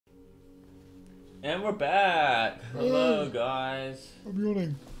And we're back. Hello, guys. I'm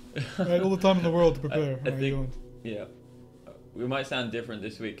yawning. I had all the time in the world to prepare. I think, yeah, we might sound different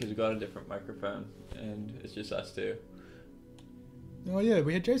this week because we got a different microphone, and it's just us two. Oh yeah,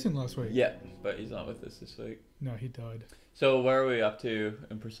 we had Jason last week. Yeah, but he's not with us this week. No, he died. So where are we up to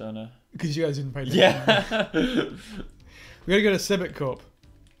in Persona? Because you guys didn't pay attention. Yeah. We gotta go to Sebek Corp.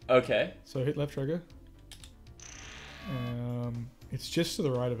 Okay. So hit left trigger. It's just to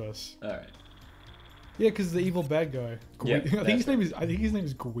the right of us. All right. Yeah, because the evil bad guy. Yeah, I think his name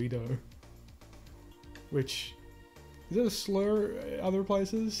is Guido. Which is that a slur other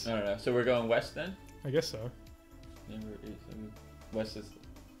places? I don't know. So we're going west then? I guess so. West is.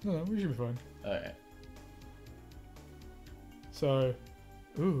 No, we should be fine. All right. So,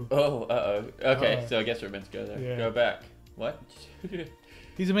 ooh. Oh, Okay, Uh-oh. so I guess we're meant to go there. Yeah. Go back. What?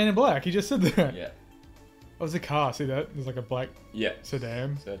 He's a man in black. He just said that. Yeah. Oh, there's a car. See that? There's like a black Yeah.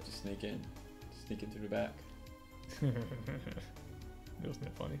 sedan. So I have to sneak in through the back. Wasn't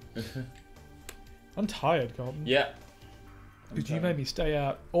that funny? I'm tired, Colton. Yeah. Because you made me stay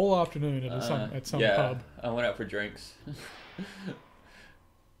out all afternoon at some pub. I went out for drinks.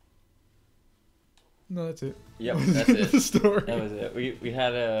 No, that's it. Yep, that's it. The story. That was it. We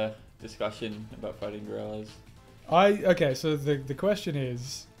had a discussion about fighting gorillas. Okay, so the question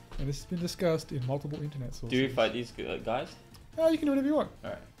is, and this has been discussed in multiple internet sources. Do we fight these guys? Oh, you can do whatever you want.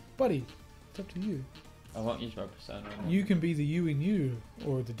 Alright. Buddy, it's up to you. I won't use my persona. You can be the you in you,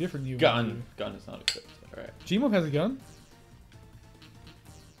 or the different you in Gun. you. Gun is not equipped. Alright. Gmob has a gun?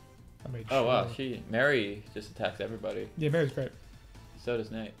 I made sure. Oh wow, Mary just attacks everybody. Yeah, Mary's great. So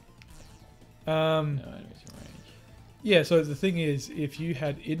does Nate. No enemies in range. Yeah, so the thing is, if you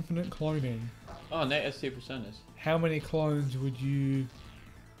had infinite cloning, Oh, Nate has 2 personas. how many clones would you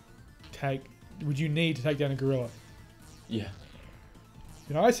need to take down a gorilla? Yeah.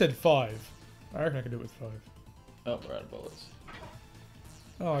 You know, I said 5. I reckon I could do it with 5. Oh, we're out of bullets.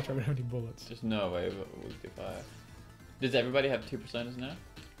 Oh, I tried to have any bullets. There's no way we do 5. Does everybody have 2 personas now?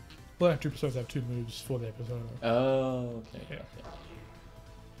 Well, 2 personas have 2 moves for their persona. Oh, okay. Yeah. Okay.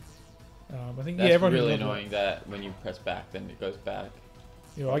 I think That's everyone really loves it. annoying that when you press back, then it goes back.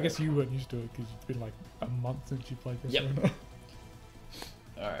 You know, I guess you weren't used to it because it's been like a month since you played Persona. Yep.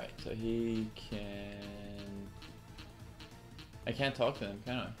 Alright, so he can... I can't talk to him,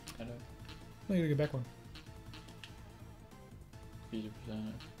 can I? Kind of. No, you gotta go back one. Use your persona.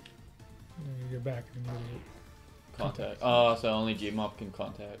 No, you gotta go back and then you gotta Contact. Oh, so only Gmob can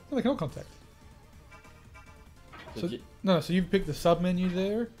contact. No, they can all contact. So So- G- No, so you pick the sub menu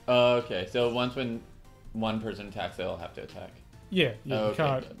there. oh, okay. So once when one person attacks, they'll have to attack. Yeah, Oh, you okay,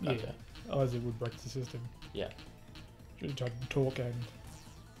 can't. gotcha. Yeah, otherwise it would break the system. Yeah. Should try to talk and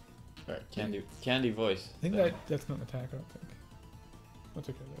Alright, candy voice. I think So that's not an attack. I don't think. That's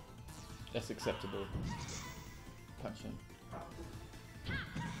okay though. that's acceptable. Punch him.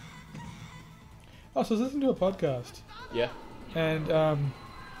 Oh, so I was listening to a podcast Yeah. and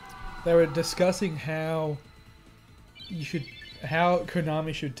they were discussing how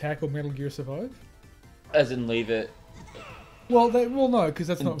Konami should tackle Metal Gear Survive. As in leave it Well, no, because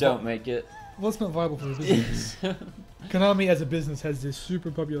that's and not. don't make it. Well, it's not viable for a business. Konami, as a business, has this super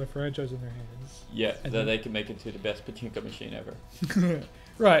popular franchise in their hands. Yeah, And so then- they can make it to the best pachinko machine ever.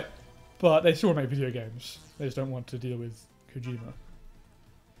 Right, but they still want to make video games. They just don't want to deal with Kojima.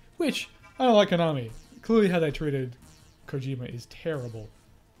 Which, I don't like Konami. Clearly how they treated Kojima is terrible.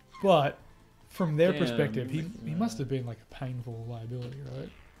 But, from their Damn, perspective, he man. must have been like a painful liability, right?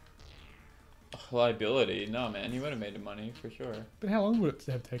 Liability? No, man, he would have made the money for sure. But how long would it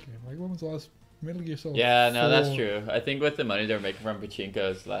have taken him? Like, when was the last Metal Gear Solid? Yeah, no, that's 4? true. I think with the money they're making from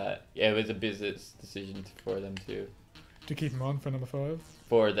pachinkos, that it was a business decision for them To keep him on for number 5?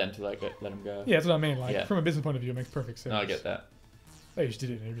 like let him go. Yeah, that's what I mean. Like, Yeah. from a business point of view, it makes perfect sense. No, I get that. They just did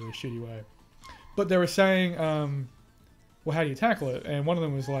it in a really shitty way. But they were saying, well, how do you tackle it? And one of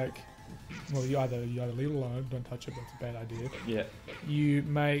them was like, well, you either leave it alone, don't touch it, that's a bad idea. Yeah. You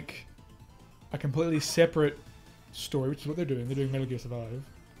make a completely separate story, which is what they're doing. They're doing Metal Gear Survive.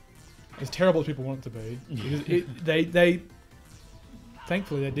 As terrible as people want it to be. They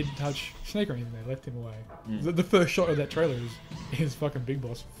thankfully, they didn't touch Snake or anything. They left him away. Mm. The first shot of that trailer is fucking Big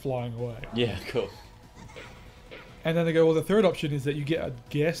Boss flying away. Yeah, cool. And then they go, well, the third option is that you get a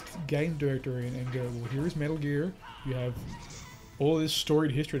guest game director in and go, well, here is Metal Gear. You have all this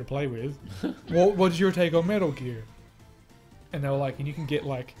storied history to play with. What's your take on Metal Gear? And they were like, and you can get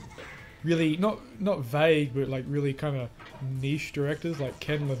like really, not vague, but like really kind of niche directors, like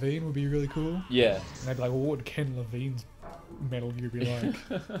Ken Levine would be really cool. Yeah. And they'd be like, well, what would Ken Levine's Metal Gear be like?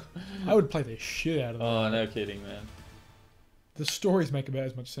 I would play the shit out of that. Oh, no kidding, man. The stories make about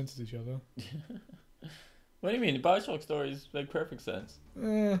as much sense as each other. What do you mean? The Bioshock stories make perfect sense.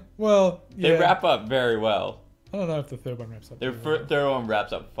 Well, yeah. They wrap up very well. I don't know if the third one wraps up. Their third one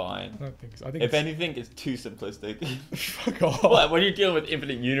wraps up fine. I don't think so. I think If anything, it's too simplistic. Fuck off. Well, when you're dealing with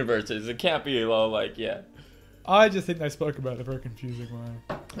infinite universes, it can't be all like, yeah. I just think they spoke about it in a very confusing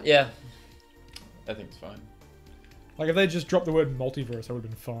way. Yeah. I think it's fine. Like, if they just dropped the word multiverse, I would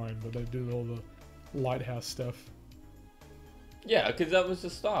have been fine, but they do all the lighthouse stuff. Yeah, because that was the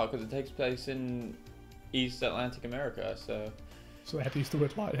style, because it takes place in East Atlantic America, so... So they had to use the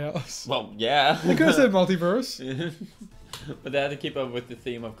word lighthouse. Well, yeah. They could have said multiverse. But they had to keep up with the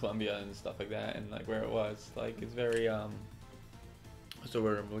theme of Columbia and stuff like that, and like where it was. Like, it's very, what's the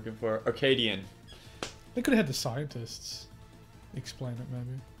word I'm looking for? Arcadian. They could have had the scientists explain it,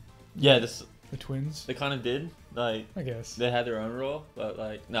 maybe. Yeah, The twins. they kind of did. Like, I guess. they had their own role, but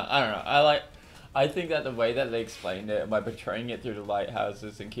like, no, I don't know. I think that the way that they explained it by portraying it through the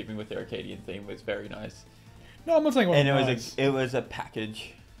lighthouses and keeping with the Arcadian theme was very nice. No, I'm not saying And nice. it was a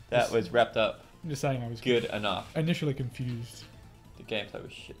package that was wrapped up I'm just saying I was good enough. initially confused. The gameplay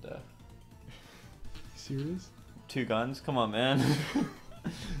was shit though. Serious? 2 guns? Come on, man.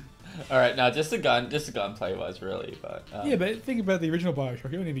 Alright, now just the gunplay was really, but... Yeah, but think about the original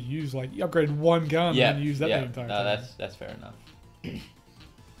Bioshock. You only ever use, like, you upgraded one gun and then you use that the entire time. That's fair enough.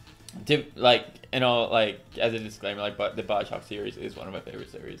 Like, you know, like, as a disclaimer, like, but the Bioshock series is one of my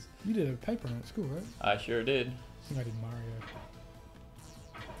favorite series. You did a paper on it at school, right? I sure did. I think I did Mario.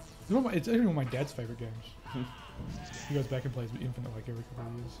 It's actually one of my dad's favorite games. He goes back and plays Infinite like every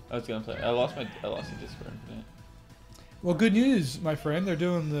couple of years. I was gonna play. I lost the disc for Infinite. Well, good news, my friend. They're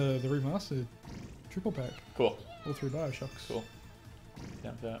doing the remastered triple pack. Cool. All 3 Bioshocks. Cool.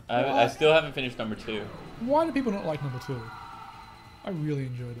 Yeah, I still haven't finished number 2. Why do people not like number 2? I really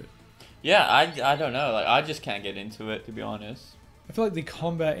enjoyed it. Yeah, I don't know. Like, I just can't get into it, to be honest. I feel like the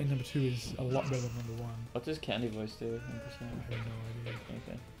combat in number 2 is a lot better than number 1. What does Candy Voice do in Persona? I have no idea.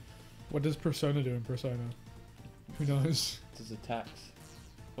 Okay. What does Persona do in Persona? Who knows? It does attacks.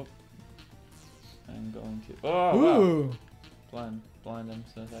 Oh. I'm going to... Oh, Ooh! wow. Blind them,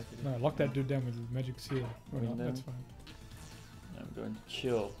 so that's actually... No, lock that dude down with his magic seal. Or not, Blind that's them. fine. I'm going to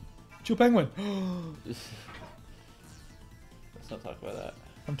chill. Chill penguin! Let's not talk about that.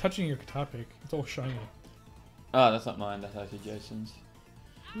 I'm touching your guitar pick. It's all shiny. Oh, that's not mine. That's actually Jason's.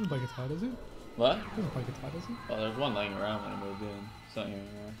 He doesn't play guitar, does he? What? He doesn't play guitar, does he? Oh, there's one laying around when I moved in. It's not here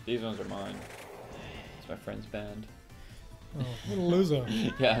anymore. These ones are mine. It's my friend's band. Oh, what a loser.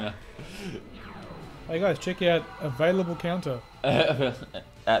 Yeah, I know. Hey guys, check out available counter. At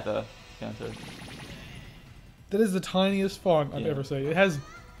the counter. That is the tiniest font I've ever seen. It has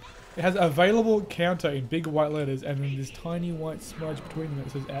available counter in big white letters and then this tiny white smudge between them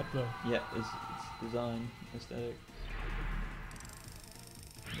that says at the. Yeah, it's design aesthetic.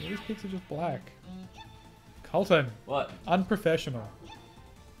 All these pics are just black. Colton. What? Unprofessional.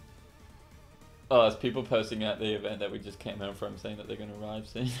 Oh, it's people posting at the event that we just came home from saying that they're going to arrive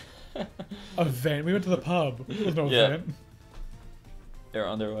soon. Event? We went to the pub. There was no Yeah. event. They're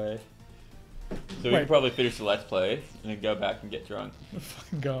on their way. So we Wait. can probably finish the Let's Play and then go back and get drunk.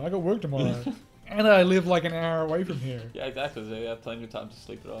 Fucking go. I got work tomorrow. And I live like an hour away from here. Yeah, exactly. So you have plenty of time to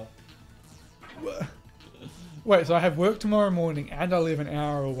sleep it off. Wait, so I have work tomorrow morning and I live an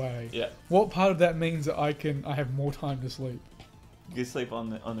hour away. Yeah. What part of that means that I have more time to sleep? You can sleep on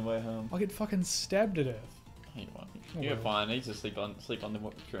the way home. I'll get fucking stabbed to death. You won't. Oh, You're well. fine. I used to sleep on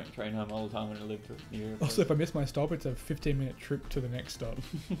the train home all the time when I lived near. Also, if I miss my stop, it's a 15-minute trip to the next stop.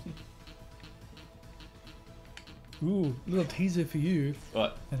 Ooh, little teaser for you.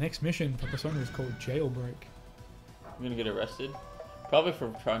 What? The next mission for Persona is called Jailbreak. I'm gonna get arrested. Probably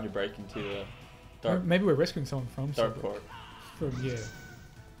for trying to break into the Or dark maybe we're rescuing someone from court. From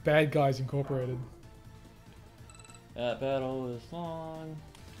Bad Guys Incorporated. That battle is long.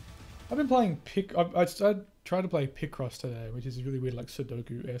 I've been playing I tried to play Picross today, which is a really weird, like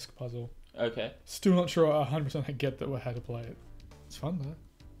Sudoku-esque puzzle. Okay. Still not sure 100% I get how to play it. It's fun though.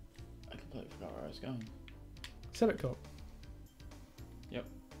 I completely forgot where I was going. Set it, cop. Yep.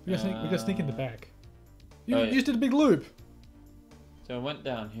 We gotta sneak in the back. You Oh, yeah. just did a big loop. So I went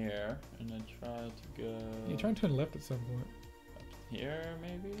down here and I tried to go. You try and turn left at some point. Here,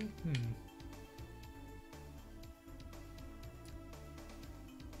 maybe?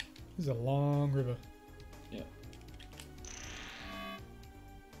 This is a long river. Yeah.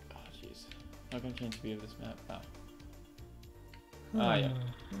 Oh, jeez. I'm not gonna change the view of this map. Oh. Ah, yeah.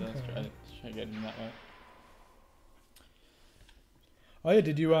 So let's try to get in that way. Oh yeah,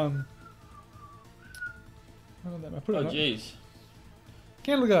 did you I put it Oh, up. jeez.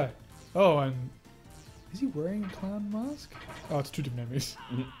 Candle guy. Oh, and Is he wearing a clown mask? Oh, it's two different enemies.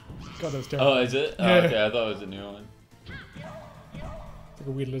 God, that's Oh, terrible. is it? Oh, Yeah. okay, I thought it was a new one. It's like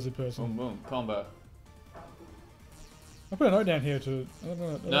a weird lizard person. Boom, boom, combo. I put a note down here to. I don't know. I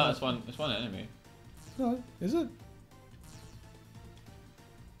don't No, know. it's one enemy. No, is it?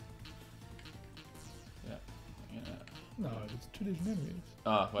 Yeah. No, it's two different enemies.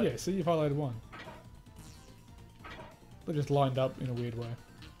 Oh, wait. Yeah, see, you've highlighted one. They're just lined up in a weird way.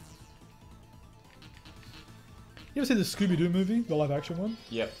 You ever see the Scooby-Doo movie, the live-action one?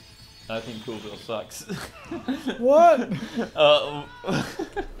 Yep. I think Coolville sucks. What?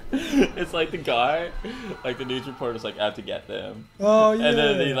 It's like the guy, like the news reporter's like out to get them. Oh yeah. And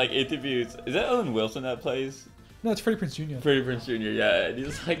then he like interviews. Is that Owen Wilson that plays No, it's Freddie Prinze Jr. Freddie Prinze Jr.? Yeah, and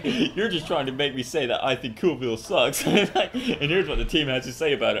he's like, "You're just trying to make me say that I think Coolville sucks." And here's what the team has to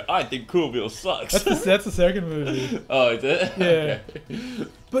say about it: I think Coolville sucks. That's the second movie. Oh, is it? Yeah. Okay.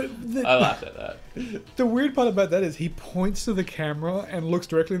 But I laughed at that. the weird part about that is he points to the camera and looks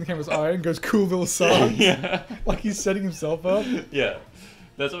directly in the camera's eye and goes, "Coolville sucks." Yeah. Like he's setting himself up. Yeah.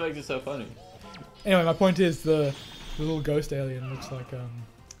 That's what makes it so funny. Anyway, my point is the little ghost alien looks like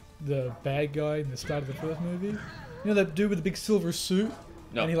the bad guy in the start of the first movie. You know that dude with the big silver suit?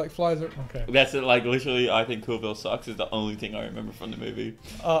 No. And he like flies over. Okay. That's it, like literally I think Coolville sucks is the only thing I remember from the movie.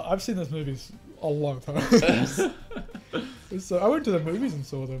 I've seen those movies a long time. So I went to the movies and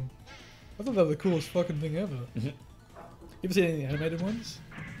saw them. I thought they were the coolest fucking thing ever. You ever seen any animated ones?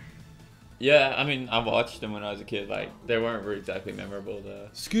 Yeah, I mean I watched them when I was a kid, like they weren't very exactly memorable though.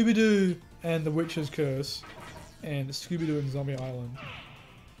 Scooby-Doo and The Witch's Curse and Scooby-Doo and Zombie Island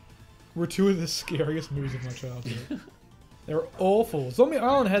were two of the scariest movies of my childhood. They were awful. Zombie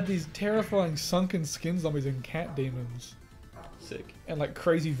Island had these terrifying sunken skin zombies and cat demons. Sick. And like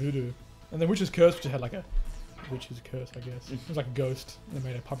crazy voodoo. And The Witch's Curse, which had like a witch's curse, I guess. It was like a ghost that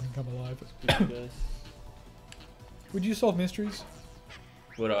made a pumpkin come alive. Would you solve mysteries?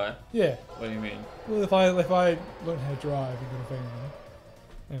 Would I? Yeah. What do you mean? Well, if I learned how to drive and got a van,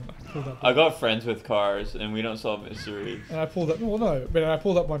 and I pulled up. I got friends with cars and we don't solve mysteries. And I pulled up. Well, no, but I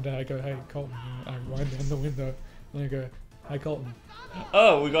pulled up one day. I go, "Hey, Colton." And I wind down the window, and I go, "Hey, Colton."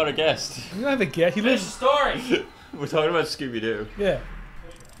 Oh, we got a guest. You don't have a guest. He lives. Story. We're talking about Scooby-Doo. Yeah.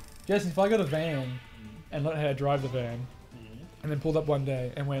 Jason, if I got a van and learned how to drive the van, and then pulled up one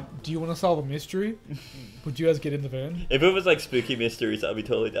day and went, "Do you want to solve a mystery?" Would you guys get in the van? If it was like spooky mysteries, I'd be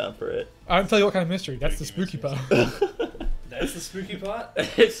totally down for it. I don't tell you what kind of mystery. That's the spooky part. That's the spooky part?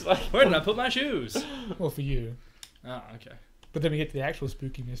 It's like Where did I put my shoes? Well, for you. Oh, okay. But then we get to the actual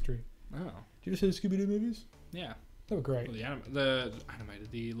spooky mystery. Oh, Did you ever see the Scooby-Doo movies? yeah. They were great. Well, the animated,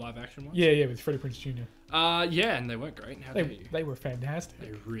 the live action ones? Yeah, with Freddie Prinze Jr. Yeah, and they weren't great. How dare you? They were fantastic.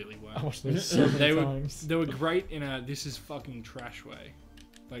 They really were. I watched those so many times. They were great in a this is fucking trash way.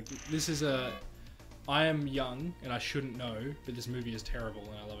 Like, this is a... I am young, and I shouldn't know, but this movie is terrible,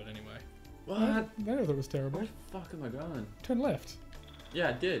 and I love it anyway. what? I never thought it was terrible. Where the fuck am I going? Turn left. Yeah,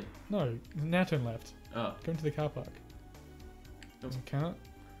 I did. No, now turn left. Oh. Go into the car park. Nope. You can't.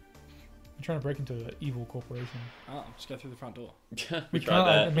 I'm trying to break into the evil corporation. Oh, just go through the front door. we can't- tried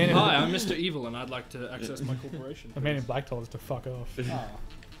that. a man in- Hi, I'm Mr. Evil, and I'd like to access my corporation. The man in black told us to fuck off. Oh,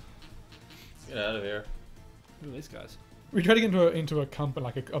 Get out of here. who are these guys? We tried to get into a company,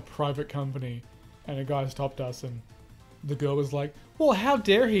 like a private company, and a guy stopped us, and the girl was like, "Well, how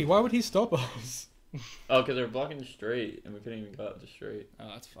dare he? Why would he stop us?" Oh, because they're blocking the street, and we couldn't even go up the street. Oh,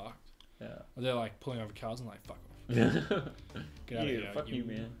 that's fucked. Yeah. They're like pulling over cars and like, fuck off. Get out of You, here. fuck you,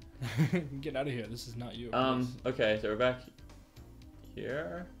 man. Get out of here. This is not you. Okay, so we're back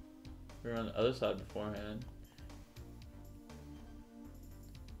here. We were on the other side beforehand.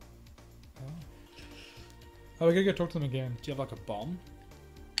 Oh, we gotta go talk to them again. Do you have like a bomb?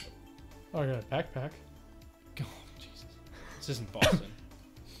 Oh, I got a backpack. Oh, Jesus. This isn't Boston.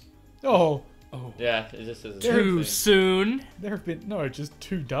 Oh, Oh. Yeah, it just is. Too soon. there have been no, it's just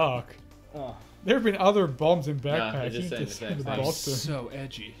too dark. Oh. There have been other bombs in they're backpacks. just You saying just the send same to thing. Boston. So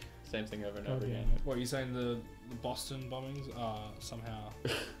edgy. Same thing over and God over damn again. it. What, are you saying the Boston bombings are somehow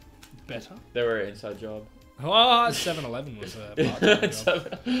better? They were an inside job. Oh, 7-Eleven was a part-time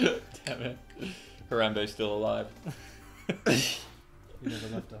job. Damn it. Harambe's still alive. He never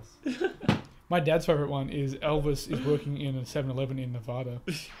left us. My dad's favorite one is Elvis is working in a 7-Eleven in Nevada.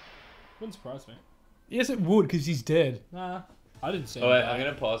 Wouldn't surprise me. Yes, it would, because he's dead. Nah, I didn't say Oh wait, that. I'm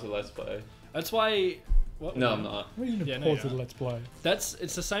gonna pause the let's play. That's why... What? No, I'm not. What are you going to Yeah, no, pause you it? are. Let's play. It's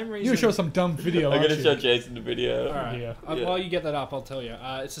the same reason... You show some dumb video, I'm aren't gonna you? show Jason the video. Alright, Yeah. Yeah. while you get that up, I'll tell you.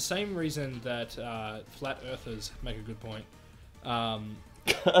 It's the same reason that flat earthers make a good point.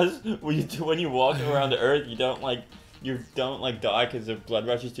 Because when you walk around the Earth, you don't like you don't like die because the blood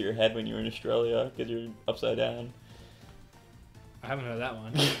rushes to your head when you're in Australia because you're upside down. I haven't heard that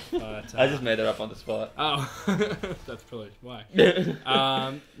one. But, I just made it up on the spot. Oh, that's probably why.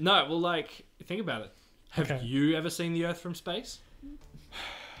 No, well, like, think about it. Have Okay. you ever seen the Earth from space?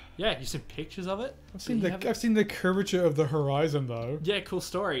 Yeah, you've seen pictures of it. I've seen the curvature of the horizon though. Yeah, cool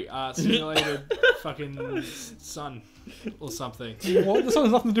story. Simulated fucking sun or something. What? This one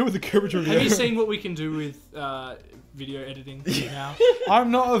has nothing to do with the curvature of the Have you Earth. seen what we can do with video editing now? I'm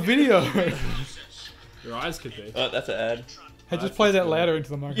not a video. Your eyes could be. Oh, that's an ad. Hey, just play that louder into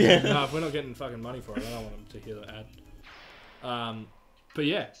the microphone. Yeah. No, if we're not getting fucking money for it, I don't want them to hear the ad. But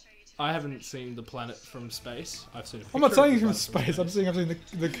yeah, I haven't seen the planet from space. I've seen a picture I'm not of saying the it's from planet space. I'm saying I've seen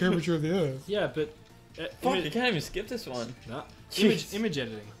the curvature of the Earth. Yeah, but Fuck, you can't even skip this one. nah, Jeez. image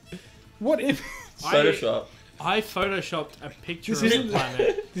editing. What if? Photoshop. I photoshopped a picture This of the isn't-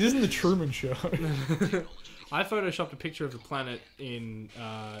 planet. This isn't the Truman Show. I photoshopped a picture of the planet in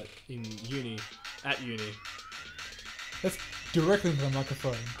uni, at uni. That's directly into the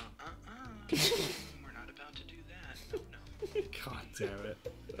microphone. We're not about to do that. No. God damn it.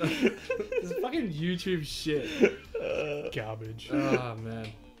 This is fucking YouTube shit. Garbage. Oh man.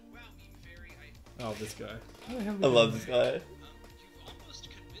 Oh, this guy. I love this guy. You've almost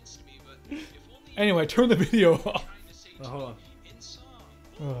convinced me, but if only Anyway, turn the video off. Oh, hold on. in song.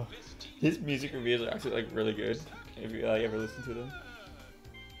 Ugh. His music reviews are actually like really good. If you ever listen to them.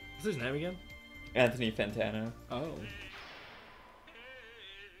 What's his name again? Anthony Fantano. Oh.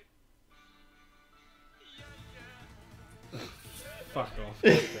 Fuck off.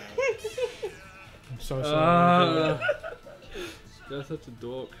 I'm so sorry. That's such a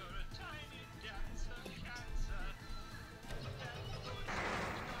dork.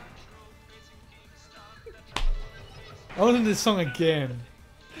 I listened to this song again.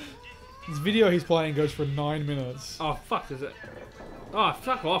 This video he's playing goes for 9 minutes. Oh fuck, is it? Oh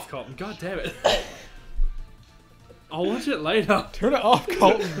fuck off, Colton. God damn it. I'll watch it later. Turn it off,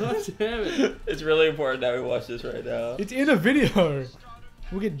 Colton. God damn it. It's really important that we watch this right now. It's in a video.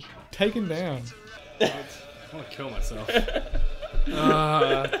 We'll get taken down. I want to kill myself. It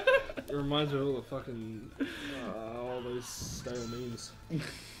reminds me of all the fucking all those stale memes. I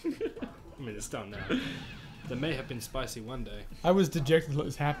mean, it's done now. They may have been spicy one day. I was dejected to let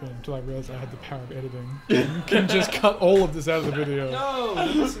this happen until I realized I had the power of editing. You can just cut all of this out of the video. No,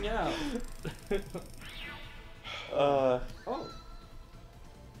 you're missing out. Uh, Oh,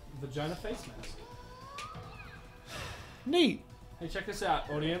 vagina face mask. Neat. Hey, check this out,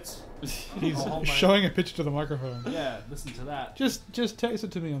 audience. He's Oh my- showing a picture to the microphone. Yeah, listen to that. Just text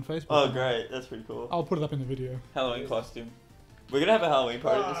it to me on Facebook. oh, great. That's pretty cool. I'll put it up in the video. Halloween costume. We're gonna have a Halloween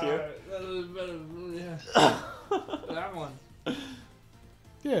party this year. Yeah. That one.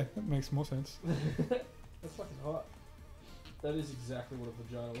 Yeah, that makes more sense. That's fucking hot. That is exactly what a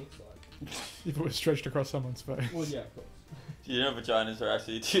vagina looks like. If it was stretched across someone's face. Well, yeah, of course. Do you know vaginas are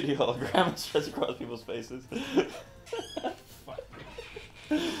actually 2D holograms stretched across people's faces? Fuck.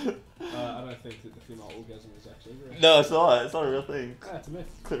 I don't think that the female orgasm is actually real. No, it's not. It's not a real thing. Ah, it's a myth.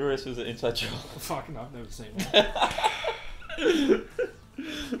 Clitoris was an inside joke. Fucking, I've never seen one.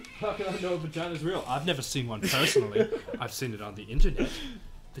 How can I know a vagina's real? I've never seen one personally. I've seen it on the internet.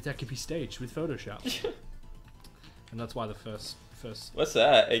 But that could be staged with Photoshop. And that's why the first What's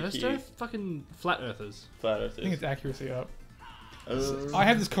that? First Earth? Fucking flat earthers. Flat I think Earthers. it's accuracy up. Uh, I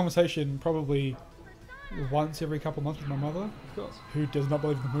have this conversation probably once every couple of months with my mother, Of course. who does not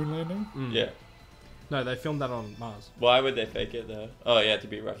believe in the moon landing. Yeah. No, they filmed that on Mars. Why would they fake it though? Oh yeah, to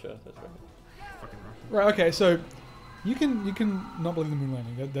be Russia. That's right. Fucking Russia. Right. Okay. So you can not believe in the moon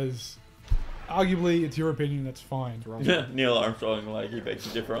landing. There's arguably it's your opinion. That's fine. It's wrong. Neil Armstrong, like, he begs to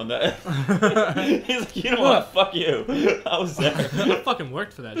differ on that. He's like, you know what? Fuck you. I was there. I fucking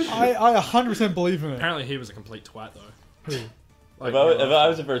worked for that shit. I 100% believe in it. Apparently he was a complete twat though. Who? If I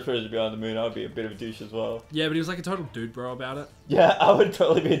was the first person to be on the moon, I would be a bit of a douche as well. Yeah, but he was like a total dude bro about it. Yeah, I would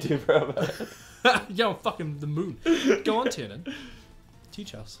totally be a dude bro about it. Yo, fucking the moon. Go on, Tiernan.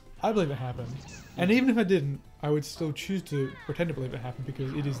 Teach us. I believe it happened. And even if I didn't, I would still choose to pretend to believe it happened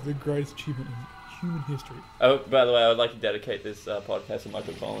because it is the greatest achievement in human history. Oh, by the way, I would like to dedicate this podcast to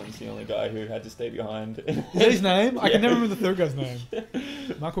Michael Collins, the only guy who had to stay behind. Is that his name? I Yeah. can never remember the third guy's name.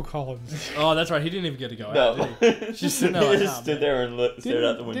 Michael Collins. Oh, that's right. He didn't even get to go out, No. did he? Just sitting there He like, just "Nah, stood man." there and stared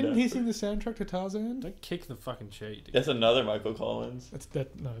out the window. Didn't he sing the soundtrack to Tarzan? Don't kick the fucking chair, you dude. That's another Michael Collins.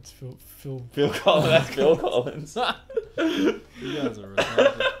 No, it's Phil. Phil Collins. That's Phil Collins. You guys are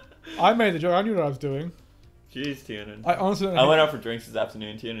retarded. I made the joke. I knew what I was doing. Jeez, Tiernan. I honestly don't I know. went out for drinks this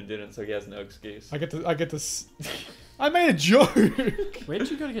afternoon. Tiernan didn't, so he has no excuse. I get to. I made a joke. Where did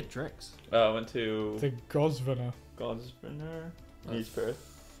you go to get drinks? I went to The Grosvenor. God's spinner. Needs Perth.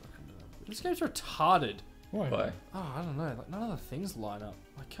 This game's retarded. Why? Why? Oh, I don't know. Like none of the things line up.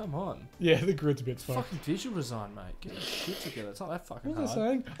 Like, come on. Yeah, the grid's a bit fucked. Fucking visual design, mate. Get your shit together. It's not that fucking What was I hard.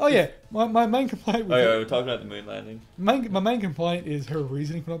 saying? Oh yeah, my main complaint with Oh yeah, it, we're talking about the moon landing. my main complaint is her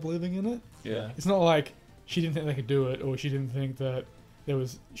reasoning for not believing in it. Yeah. It's not like she didn't think they could do it, or she didn't think that there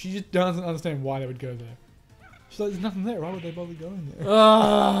was. She just doesn't understand why they would go there. She's like, "There's nothing there. Why would they bother going there?"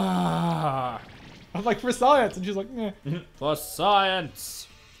 Ah, I'm like, "For science," and she's like, "Nah." for science.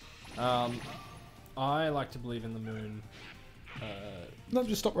 I like to believe in the moon. No,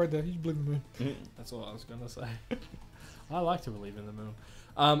 just stop right there. You just believe in the moon. That's all I was gonna say. I like to believe in the moon.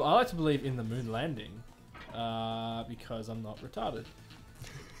 I like to believe in the moon landing because I'm not retarded.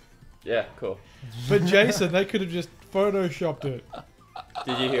 Yeah, cool. But Jason, they could have just photoshopped it.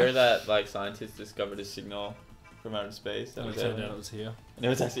 Did you hear that? Like scientists discovered a signal from outer space that It was turned alien? out it was here. And it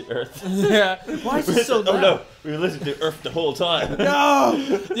was actually Earth. Yeah. Why is it so loud? Oh no, we were listening to Earth the whole time. No!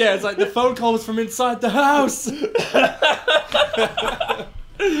 Yeah, it's like the phone call was from inside the house.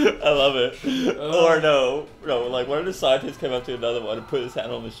 I love it. Or no, like one of the scientists came up to another one and put his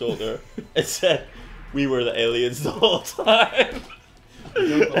hand on his shoulder and said, "We were the aliens the whole time."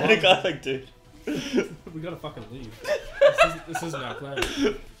 And the guy's like, "Dude." We gotta fucking leave. This isn't our plan.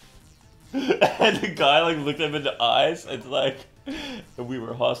 And the guy like looked him in the eyes and like, "We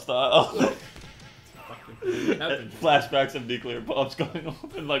were hostile." Flashbacks of nuclear bombs going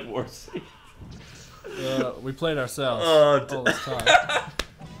off in like war scene. We played ourselves Oh, all this time.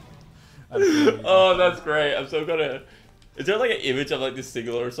 Absolutely. Oh, that's great. I'm so gonna. Is there like an image of like the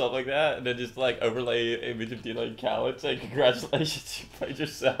signal or something like that, and then just like overlay an image of Dino Callan saying congratulations, you played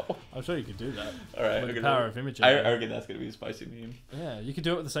yourself? I'm sure you could do that. All right, With I'm the gonna- power of imaging. I reckon that's gonna be a spicy meme. Yeah, you could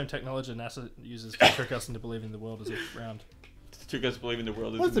do it with the same technology NASA uses to trick us into believing the world is round. To trick us believing the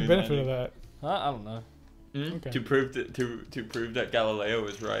world is. What's the benefit of that? I don't know. Okay. To prove that Galileo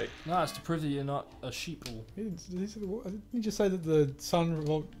is right. No, it's to prove that you're not a sheeple. Didn't he just say that the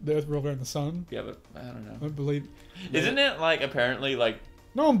Earth revolved around the sun? Yeah, but I don't know. I don't believe. Isn't it like apparently like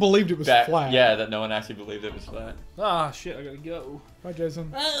No one believed it was flat. Yeah, that no one actually believed it was flat. Ah, shit, I gotta go. Bye,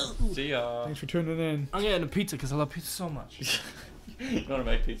 Jason. See ya. Thanks for tuning in. I'm getting a pizza because I love pizza so much. You wanna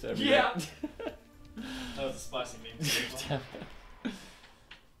make pizza every day? Yeah. That was a spicy meme.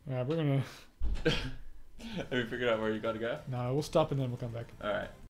 Alright, we're gonna. Have you figured out where you gotta go? No, we'll stop and then we'll come back. Alright.